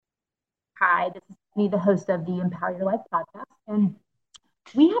Hi, this is me, the host of the Empower Your Life podcast. And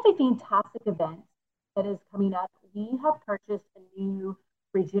we have a fantastic event that is coming up. We have purchased a new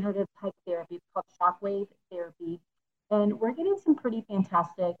regenerative type therapy. It's called Shockwave Therapy. And we're getting some pretty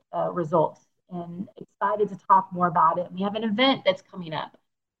fantastic results and excited to talk more about it. We have an event that's coming up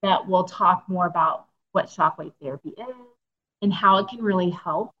that will talk more about what shockwave therapy is and how it can really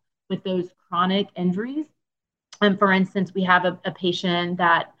help with those chronic injuries. And for instance, we have a patient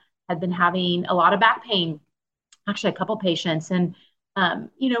that had been having a lot of back pain, actually a couple patients. And,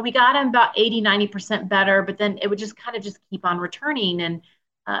 we got him about 80, 90% better, but then it would just kind of just keep on returning. And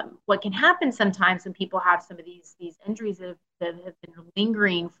what can happen sometimes when people have some of these injuries that have been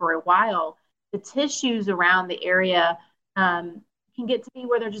lingering for a while, the tissues around the area can get to be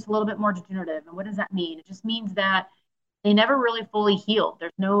where they're just a little bit more degenerative. And what does that mean? It just means that they never really fully healed.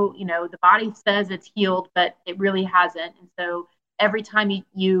 There's no, the body says it's healed, but it really hasn't. And so every time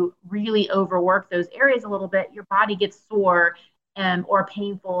you really overwork those areas a little bit, your body gets sore or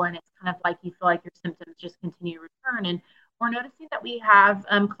painful. And it's kind of like you feel like your symptoms just continue to return. And we're noticing that we have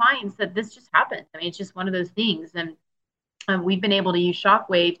clients that this just happens. I mean, it's just one of those things. And we've been able to use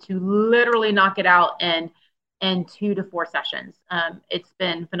Shockwave to literally knock it out in 2 to 4 sessions. It's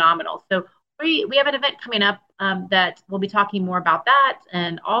been phenomenal. So we have an event coming up that we'll be talking more about that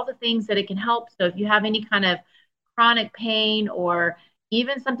and all the things that it can help. So if you have any kind of chronic pain or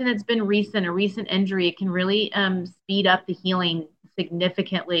even something that's been recent, a recent injury, it can really speed up the healing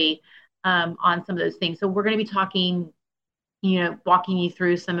significantly on some of those things. So we're going to be talking, walking you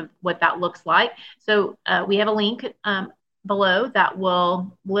through some of what that looks like. So we have a link below that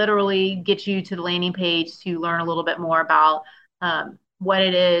will literally get you to the landing page to learn a little bit more about what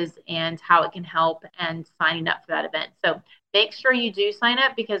it is and how it can help and signing up for that event. So make sure you do sign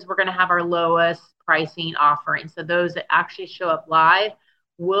up because we're going to have our lowest pricing offering. So those that actually show up live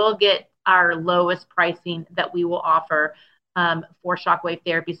will get our lowest pricing that we will offer for shockwave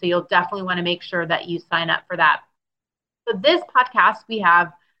therapy. So you'll definitely want to make sure that you sign up for that. So this podcast we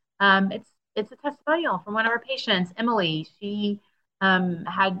have, it's a testimonial from one of our patients, Emily. She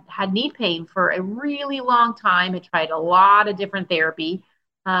had knee pain for a really long time. Had tried a lot of different therapy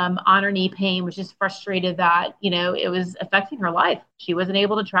on her knee pain. Was just frustrated that it was affecting her life. She wasn't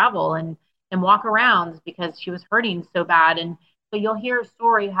able to travel and walk around because she was hurting so bad. And so you'll hear a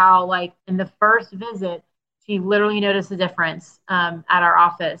story how, like, in the first visit, she literally noticed a difference at our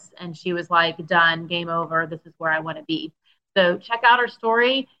office, and she was like, "Done, game over. This is where I want to be." So check out her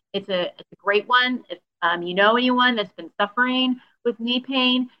story. It's a great one. If you know anyone that's been suffering with knee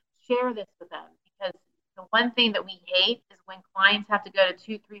pain, share this with them, because the one thing that we hate is when clients have to go to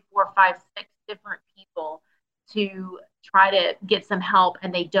 2, 3, 4, 5, 6 different people to try to get some help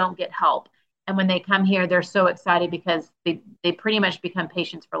and they don't get help. And when they come here, they're so excited because they pretty much become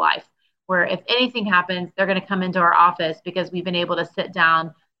patients for life. Where if anything happens, they're going to come into our office because we've been able to sit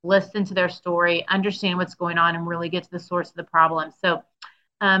down, listen to their story, understand what's going on, and really get to the source of the problem. So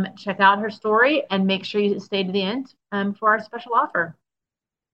check out her story and make sure you stay to the end for our special offer.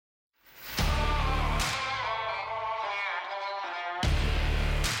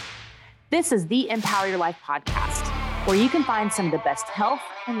 This is the Empower Your Life podcast, where you can find some of the best health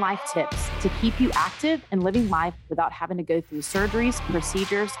and life tips to keep you active and living life without having to go through surgeries,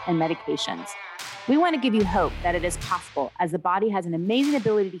 procedures, and medications. We want to give you hope that it is possible, as the body has an amazing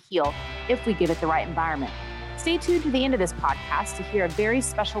ability to heal if we give it the right environment. Stay tuned to the end of this podcast to hear a very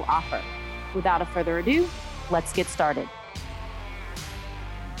special offer. Without further ado, let's get started.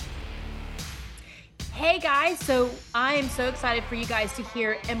 Hey guys, so I am so excited for you guys to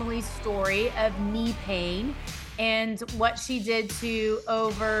hear Emily's story of knee pain and what she did to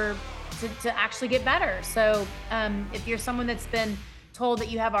actually get better. So if you're someone that's been told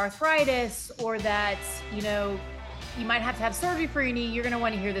that you have arthritis or that, you might have to have surgery for your knee, you're going to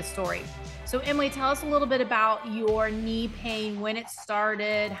want to hear this story. So Emily, tell us a little bit about your knee pain, when it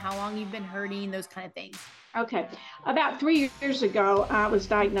started, how long you've been hurting, those kind of things. Okay. About 3 years ago, I was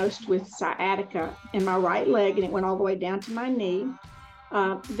diagnosed with sciatica in my right leg, and it went all the way down to my knee.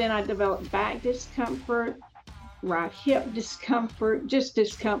 Then I developed back discomfort, right hip discomfort, just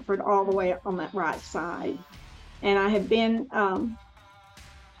discomfort all the way up on that right side. And I have been,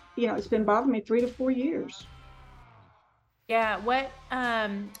 it's been bothering me 3 to 4 years. Yeah. What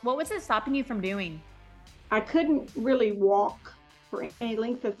was it stopping you from doing? I couldn't really walk for any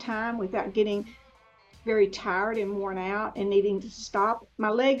length of time without getting very tired and worn out and needing to stop. My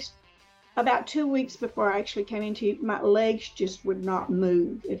legs, about 2 weeks before I actually came into you, my legs just would not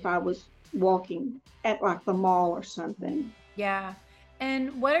move if I was walking at like the mall or something. Yeah.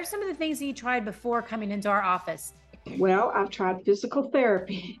 And what are some of the things that you tried before coming into our office? Well, I've tried physical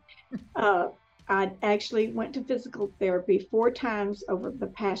therapy Uh, I actually went to physical therapy 4 times over the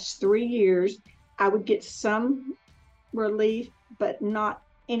past 3 years. I would get some relief, but not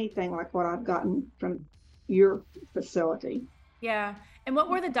anything like what I've gotten from your facility. Yeah. And what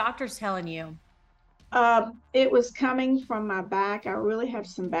were the doctors telling you? It was coming from my back. I really have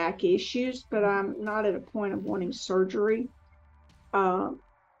some back issues, but I'm not at a point of wanting surgery. Uh,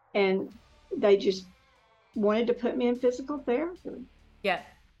 and they just wanted to put me in physical therapy. Yeah.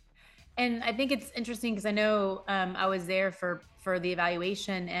 And I think it's interesting because I know I was there for the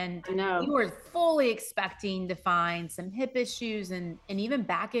evaluation, and I you know. were fully expecting to find some hip issues and even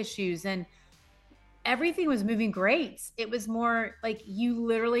back issues, and everything was moving great. It was more like you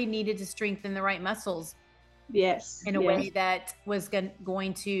literally needed to strengthen the right muscles Yes, in a yes, way that was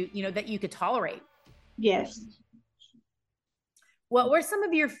going to, that you could tolerate. yes. What were some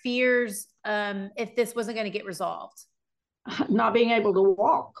of your fears if this wasn't going to get resolved? Not being able to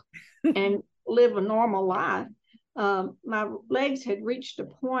walk and live a normal life. My legs had reached a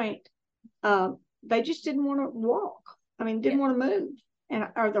point, they just didn't want to walk. I mean, didn't Yeah. want to move, and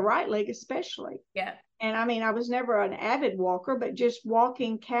or the right leg especially. Yeah. And I mean, I was never an avid walker, but just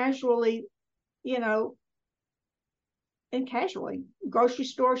walking casually, you know, and casually, grocery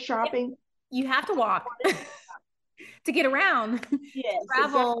store, Yeah. shopping. You have to walk to get around, to Yes, exactly.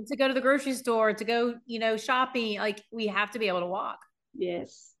 travel, to go to the grocery store, to go, shopping. Like we have to be able to walk.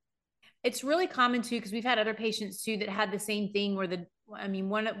 Yes. It's really common too, because we've had other patients too that had the same thing where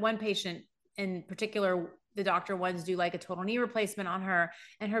one patient in particular, the doctor wanted to do like a total knee replacement on her,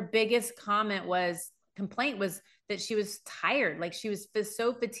 and her biggest complaint was that she was tired, like she was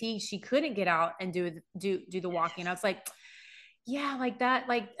so fatigued she couldn't get out and do the walking. I was like, yeah, like that,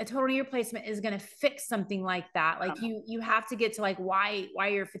 like a total knee replacement is going to fix something like that. Like you have to get to like why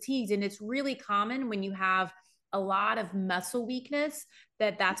you're fatigued, and it's really common when you have a lot of muscle weakness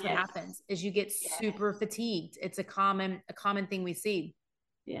that's what Yes. happens is you get Yes. super fatigued. It's a common thing we see.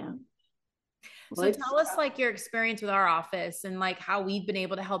 Yeah. Well, So it's tell us like your experience with our office and like how we've been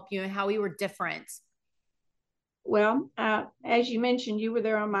able to help you and how we were different. well, as you mentioned, you were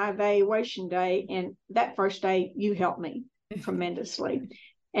there on my evaluation day, and that first day you helped me tremendously.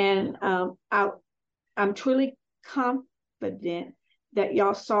 And I'm truly confident that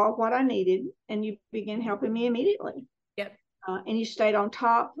y'all saw what I needed, and you began helping me immediately. Yep. And you stayed on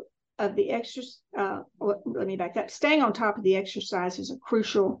top of the exercise. Let me back up. Staying on top of the exercise is a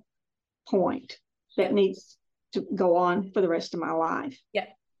crucial point that Yep. needs to go on for the rest of my life. Yep.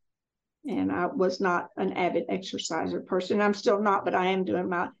 And I was not an avid exerciser person. I'm still not, but I am doing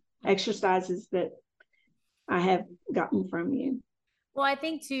my exercises that I have gotten from you. Well, I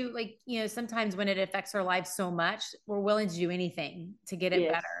think too, like, sometimes when it affects our lives so much, we're willing to do anything to get it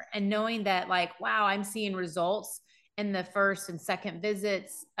Yes. better. And knowing that, like, wow, I'm seeing results in the first and second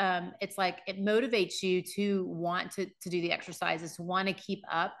visits, it's like it motivates you to want to do the exercises, to want to keep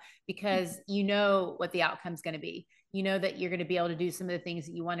up because you know what the outcome's going to be. You know that you're going to be able to do some of the things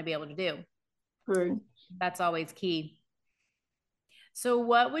that you want to be able to do. True. That's always key. So,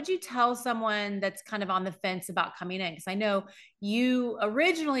 what would you tell someone that's kind of on the fence about coming in? Because I know you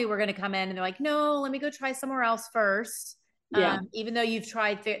originally were going to come in and they're like, no, let me go try somewhere else first. Yeah. Even though you've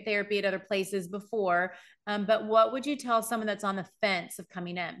tried therapy at other places before. But what would you tell someone that's on the fence of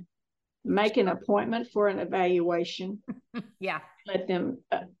coming in? Make an appointment for an evaluation. Yeah. Let them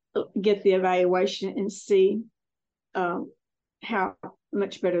get the evaluation and see how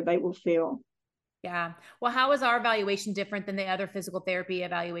much better they will feel. Yeah. Well, how is our evaluation different than the other physical therapy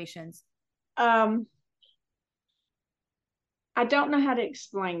evaluations? I don't know how to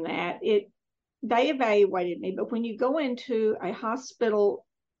explain that. They evaluated me, but when you go into a hospital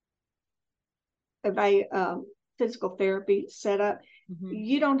physical therapy setup,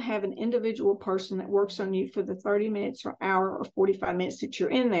 you don't have an individual person that works on you for the 30 minutes or hour or 45 minutes that you're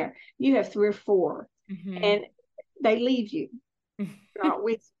in there. You have 3 or 4, and they leave you. They're not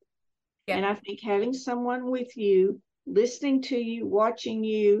with you. Yeah. And I think having someone with you, listening to you, watching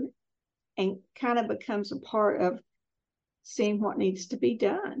you, and kind of becomes a part of seeing what needs to be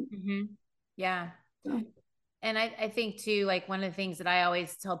done. Yeah. So, and I think too, like one of the things that I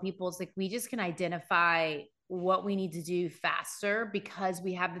always tell people is like we just can identify what we need to do faster because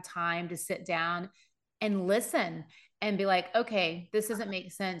we have the time to sit down and listen and be like, okay, this doesn't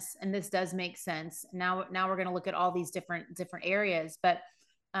make sense and this does make sense. Now we're going to look at all these different areas. But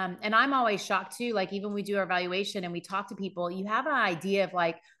and I'm always shocked too. Like even we do our evaluation and we talk to people, you have an idea of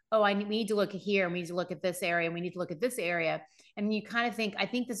like, oh, we need to look at here and we need to look at this area and we need to look at this area. And you kind of think, I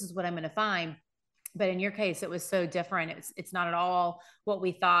think this is what I'm going to find. But in your case, it was so different. It's not at all what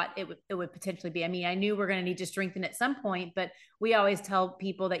we thought it would potentially be. I mean, I knew we're going to need to strengthen at some point, but we always tell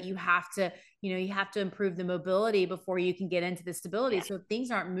people that you have to, you have to improve the mobility before you can get into the stability. Yeah. So if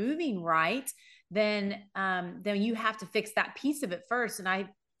things aren't moving right, then you have to fix that piece of it first. And I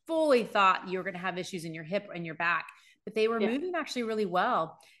fully thought you were going to have issues in your hip and your back, but they were moving actually really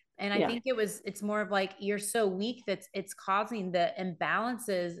well. And I think it's more of like, you're so weak that it's causing the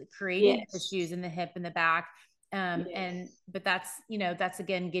imbalances, creating issues in the hip and the back. But that's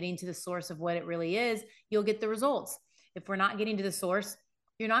again, getting to the source of what it really is. You'll get the results. If we're not getting to the source,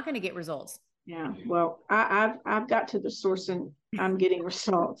 you're not going to get results. Yeah. Well, I've got to the source and I'm getting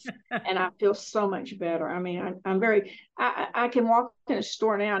results and I feel so much better. I mean, I can walk in a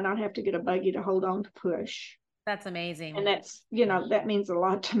store now and not have to get a buggy to hold on to push. That's amazing. And that's, that means a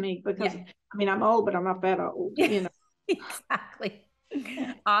lot to me because I mean, I'm old, but I'm not that old, Exactly.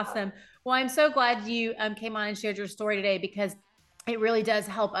 Awesome. Well, I'm so glad you came on and shared your story today, because it really does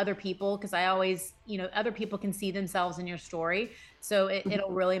help other people. Cause I always, other people can see themselves in your story. So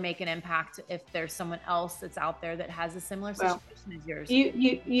it'll really make an impact if there's someone else that's out there that has a similar situation as yours.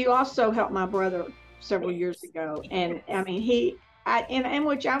 You also helped my brother several years ago. And I mean, and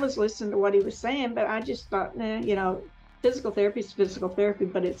which I was listening to what he was saying, but I just thought, physical therapy is physical therapy,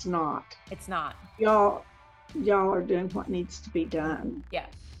 but it's not. It's not. Y'all are doing what needs to be done. Yeah.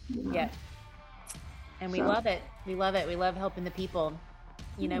 Yeah. And we love it. We love it. We love helping the people.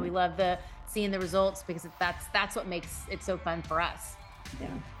 We love seeing the results, because that's what makes it so fun for us. Yeah.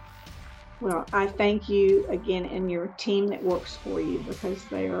 Well, I thank you again and your team that works for you, because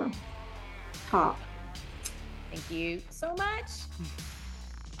they are top. Thank you so much.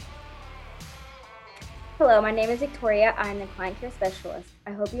 Hello, my name is Victoria. I'm the client care specialist.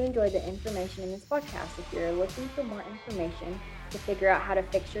 I hope you enjoyed the information in this podcast. If you're looking for more information to figure out how to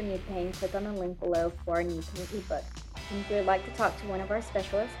fix your knee pain, click on the link below for our knee pain ebook. And if you would like to talk to one of our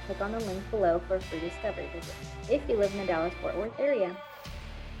specialists, click on the link below for a free discovery visit if you live in the Dallas-Fort Worth area.